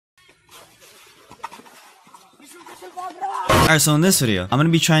Alright, so in this video, I'm gonna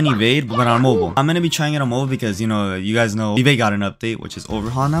be trying evade, but on mobile. I'm gonna be trying it on mobile because, you know, you guys know evade got an update, which is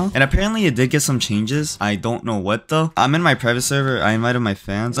Overhaul now. And apparently it did get some changes. I don't know what though. I'm in my private server. I invited my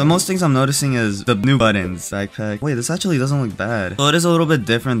fans. The most things I'm noticing is the new buttons. Backpack. Wait, this actually doesn't look bad. So it is a little bit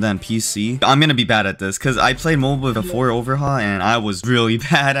different than PC. I'm gonna be bad at this because I played mobile before Overhaul and I was really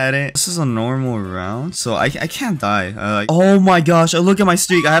bad at it. This is a normal round, so I can't die. Oh my gosh, look at my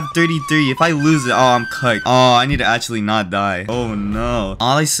streak. I have 33. If I lose it, oh, I'm cut. Oh, I need to actually not die. Oh no.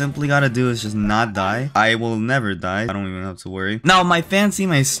 All I simply gotta do is just not die. I will never die. I don't even have to worry. Now, my fans see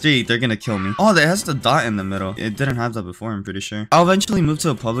my streak, they're gonna kill me. Oh, there has the dot in the middle. It didn't have that before, I'm pretty sure. I'll eventually move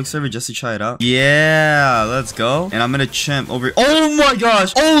to a public server just to try it out. Yeah, let's go. And I'm gonna chimp over. Oh my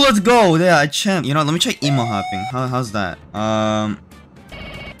gosh. Oh, let's go. Yeah, I chimp. You know, let me try emo hopping. How's that?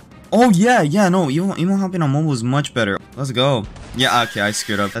 Oh yeah, no, emo hopping on mobile is much better. Let's go. Yeah, okay, I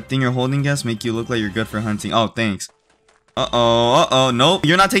screwed up. That thing you're holding, guess, make you look like you're good for hunting. Oh, thanks. Nope.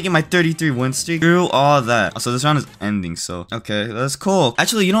 You're not taking my 33 win streak. Screw all that. So this round is ending, so. Okay, that's cool.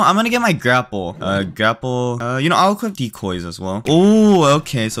 Actually, you know, I'm gonna get my grapple. You know, I'll equip decoys as well. Oh,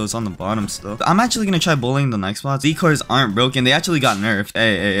 okay, so it's on the bottom still. I'm actually gonna try bullying the Nextbots. Decoys aren't broken. They actually got nerfed.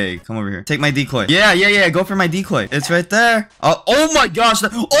 Hey, come over here. Take my decoy. Yeah, go for my decoy. It's right there. Oh my gosh.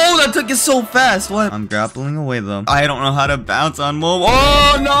 That took it so fast. What? I'm grappling away, though. I don't know how to bounce on mobile.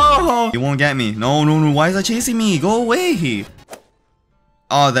 Oh, no. You won't get me. No. Why is that chasing me? Go away.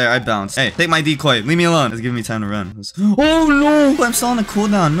 Oh, there, I bounced. Hey, take my decoy. Leave me alone. It's giving me time to run. Oh, no. I'm still on the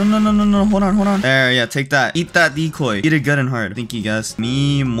cooldown. No. Hold on. There, yeah, take that. Eat that decoy. Eat it good and hard. Thank you, guys.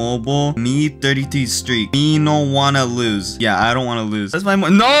 Me, mobile. Me, 33 streak. Me, no wanna lose. Yeah, I don't wanna lose. That's my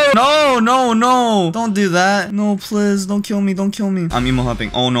No. Don't do that. No, please. Don't kill me. I'm emo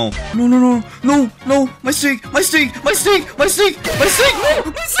hopping. Oh, no. No. My streak. No.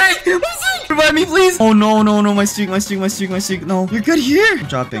 Revive me, please. Oh, no. My streak. No. You're good here. I'm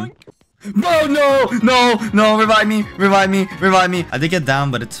dropping. No. Revive me. I did get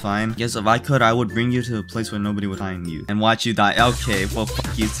down, but it's fine. Guess if I could, I would bring you to a place where nobody would find you and watch you die. Okay, well,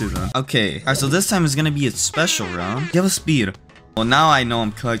 fuck you too then. Okay. Alright, so this time is gonna be a special round. You have a speed. Well, now I know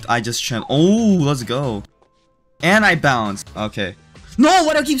I'm cooked. I just trimmed. Oh, let's go. And I bounced. Okay. No,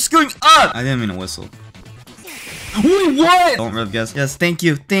 why do I keep screwing up? I didn't mean to whistle. Wait, what? Don't rev guess. Yes, thank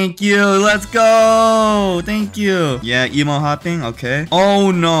you. Let's go. Thank you. Yeah, emo hopping. Okay.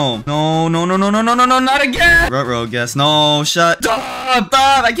 Oh no, not again. Row guess. No, shut up.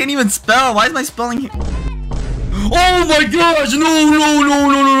 I can't even spell. Why is my spelling here? Oh my gosh. No.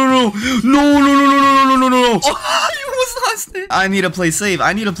 Oh, you almost lost it. I need to play safe.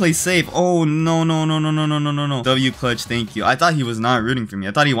 Oh no. W clutch, thank you. I thought he was not rooting for me.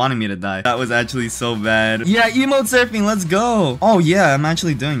 I thought he wanted me to die. That was actually so bad. Yeah, emote surfing, let's go. Oh yeah, I'm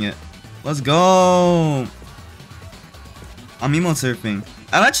actually doing it. Let's go. I'm emote surfing.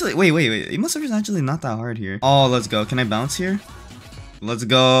 I'm actually wait. Emote surfing is actually not that hard here. Oh, let's go. Can I bounce here? Let's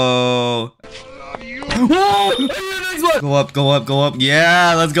go. Go up.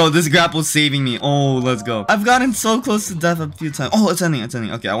 Yeah, let's go. This grapple's saving me. Oh, let's go. I've gotten so close to death a few times. Oh, it's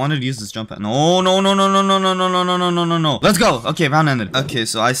ending. Okay, I wanted to use this jump pad. No. Let's go. Okay, round ended. Okay,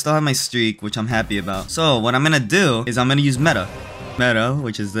 so I still have my streak, which I'm happy about. So what I'm gonna do is I'm gonna use meta,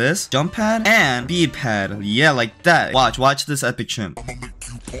 which is this jump pad and speed pad. Yeah, like that. Watch this epic chimp.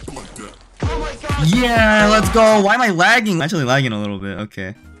 Yeah, let's go. Why am I lagging? I'm actually lagging a little bit.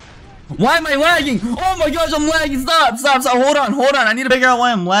 Okay. Why am I lagging? Oh my gosh, I'm lagging. Stop. Hold on. I need to figure out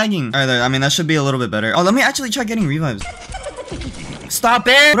why I'm lagging. Alright, I mean, that should be a little bit better. Oh, let me actually try getting revives. Stop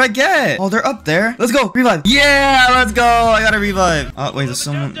it. What do I get? Oh, they're up there. Let's go. Revive. Yeah, let's go. I got a revive. Oh, wait, there's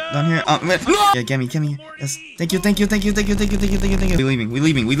someone down here. No. Yeah, get me. Yes. Thank you. We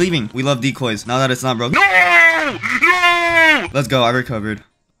leaving. We love decoys. Now that it's not broken. No. Let's go. I recovered.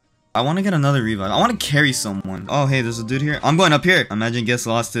 I want to get another revive. I want to carry someone. Oh, hey, there's a dude here. I'm going up here. Imagine Guess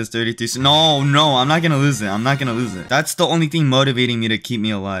lost his 33. No, I'm not going to lose it. That's the only thing motivating me to keep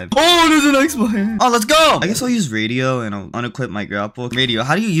me alive. Oh, there's an Nextbot. Oh, let's go. I guess I'll use radio and I'll unequip my grapple. Radio,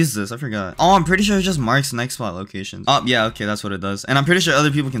 how do you use this? I forgot. Oh, I'm pretty sure it just marks Nextbot locations. Oh, yeah, okay, that's what it does. And I'm pretty sure other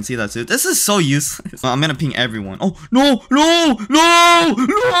people can see that too. This is so useless. I'm going to ping everyone. Oh, no.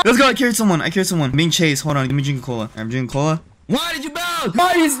 Let's go. I carried someone. I'm being chased. Hold on. Give me drinking cola. I'm drinking cola. Why did you bounce?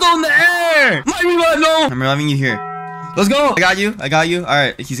 Why are you still in the air? My revive, no! I'm reviving you here. Let's go. I got you.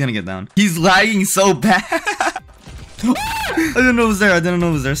 Alright, he's gonna get down. He's lagging so bad. I didn't know it was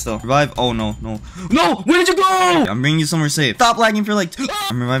there. Still. Revive. Oh, no. Where did you go? I'm bringing you somewhere safe. Stop lagging for like...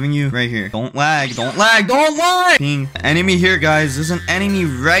 I'm reviving you right here. Don't lag. Ping. Enemy here, guys. There's an enemy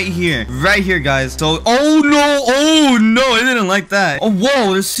right here. Guys. So... Oh, no. I didn't like that. Oh,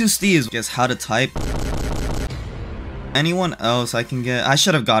 whoa. There's two Steves. Guess how to type. Anyone else I can get? I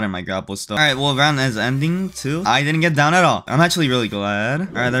should have gotten my grapple stuff. Alright, well, round is ending too. I didn't get down at all. I'm actually really glad.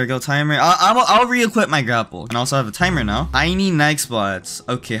 Alright, there we go. Timer. I'll re-equip my grapple. And also have a timer now. Tiny Nextbots.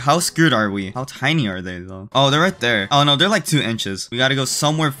 Okay, how screwed are we? How tiny are they though? Oh, they're right there. Oh no, they're like 2 inches. We gotta go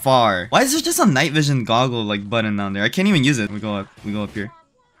somewhere far. Why is there just a night vision goggle like button down there? I can't even use it. We go up here.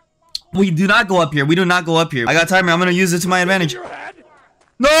 We do not go up here. We do not go up here. I got timer. I'm gonna use it to my advantage.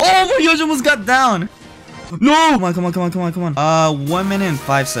 No! Oh my gosh, almost got down. No! Come on. 1 minute and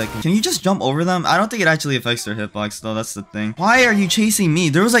 5 seconds. Can you just jump over them? I don't think it actually affects their hitbox though. That's the thing. Why are you chasing me?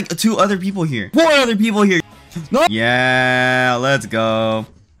 There was like 2 other people here. 4 other people here. No! Yeah, let's go.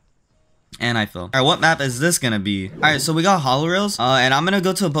 And I fell. Alright, what map is this gonna be? Alright, so we got hollow rails. And I'm gonna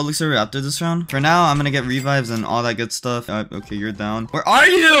go to a public server after this round. For now, I'm gonna get revives and all that good stuff. Okay, you're down. Where are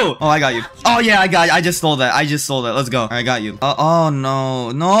you? Oh, I got you. Oh, yeah, I got you. I just stole that. Let's go. Alright, I got you. Oh,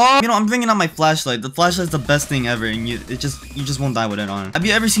 no. No. You know, I'm bringing out my flashlight. The flashlight's the best thing ever. And you just won't die with it on. Have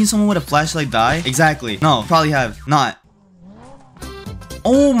you ever seen someone with a flashlight die? Exactly. No, probably have. Not.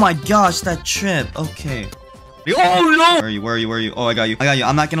 Oh my gosh, that trip. Okay. Oh no! Where are you? Oh, I got you.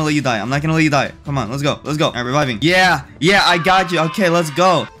 I'm not gonna let you die. Come on, let's go. Alright, reviving. Yeah, I got you. Okay, let's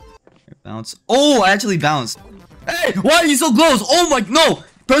go. Bounce. Oh, I actually bounced. Hey, why are you so close? Oh my, no!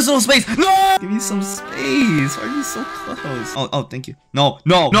 Personal space. No! Give me some space. Why are you so close? Oh, thank you. No.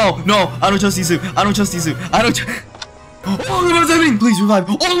 I don't trust you, Sue. Oh, what's happening? Please revive.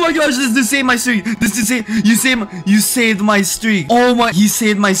 Oh my gosh, this saved my streak. You saved my streak. Oh my, he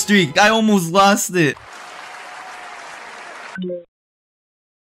saved my streak. I almost lost it.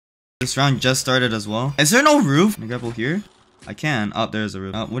 This round just started as well. Is there no roof? Can I grapple here? I can. Oh, there's a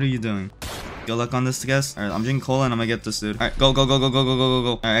roof. What are you doing? Good luck on this, guys. Alright, I'm drinking cola and I'm gonna get this dude. Alright, go.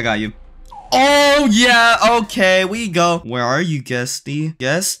 Alright, I got you. Oh, yeah. Okay, we go. Where are you, Guesty?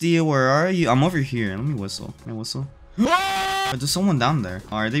 Guesty, where are you? I'm over here. Let me whistle. Can I whistle? Oh, there's someone down there.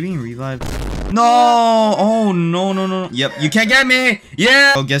 Oh, are they being revived? No! Oh, no. Yep, you can't get me!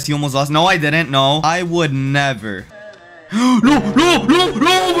 Yeah! Oh, guess you almost lost. No, I didn't. No. I would never. No,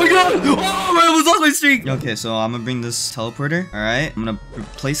 oh my god! Oh, I almost lost my streak! Okay, so I'm gonna bring this teleporter. Alright, I'm gonna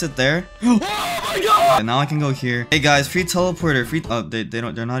place it there. Oh my god! And now I can go here. Hey guys, free teleporter. Oh,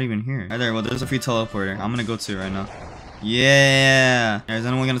 they're not even here. Right there, well, there's a free teleporter. I'm gonna go to it right now. Yeah. Is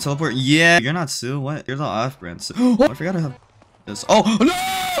anyone gonna teleport? Yeah. You're not Sue. What? You're the off-brand Sue. Oh, I forgot to have this. Oh,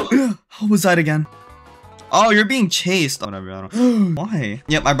 no! How was that again? Oh, you're being chased. Whatever, I don't. Why?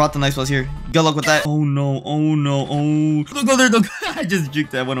 Yep, I brought the nice ones here. Good luck with that. Oh no. Don't go there. I just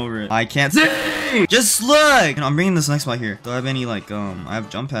juked that one over it. I can't see. Just look. I'm bringing this next spot here. Do I have any like I have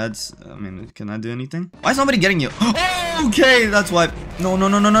jump pads. I mean, can I do anything? Why is somebody getting you? Okay, that's why. No.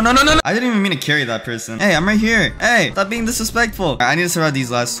 I didn't even mean to carry that person. Hey, I'm right here. Hey, stop being disrespectful. I need to survive these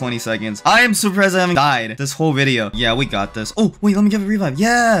last 20 seconds. I am surprised I haven't died this whole video. Yeah, we got this. Oh, wait, let me give a revive.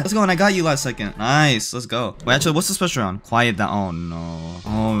 Yeah, let's go. And I got you last second. Nice. Let's go. Wait, actually, what's the special round? Quiet down.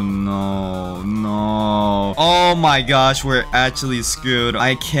 Oh no. Oh my gosh, we're actually screwed.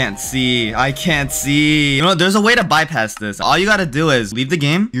 I can't see. You know, there's a way to bypass this. All you gotta do is leave the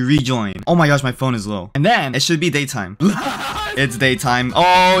game, you rejoin. Oh my gosh, my phone is low. And then it should be daytime. It's daytime.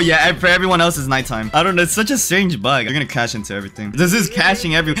 Oh yeah, and for everyone else it's nighttime. I don't know, it's such a strange bug. You're gonna crash into everything. This is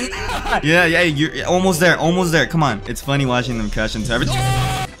crashing everything. Yeah, you're almost there. Come on. It's funny watching them crash into everything.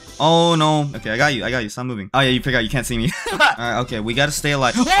 Oh no. Okay, I got you. Stop moving. Oh yeah, you forgot you can't see me. Alright, okay, we gotta stay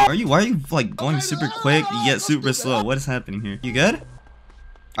alive. Why are you like going super quick yet super slow? What is happening here? You good?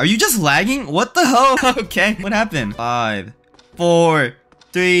 Are you just lagging? What the hell? Okay, what happened? 5, 4,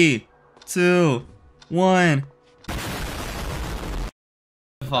 3, 2, 1.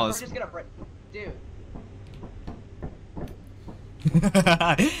 Pause. Just gonna break. Dude.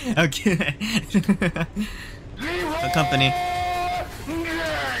 Okay. A company.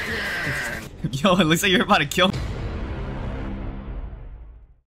 Yo, it looks like you're about to kill me.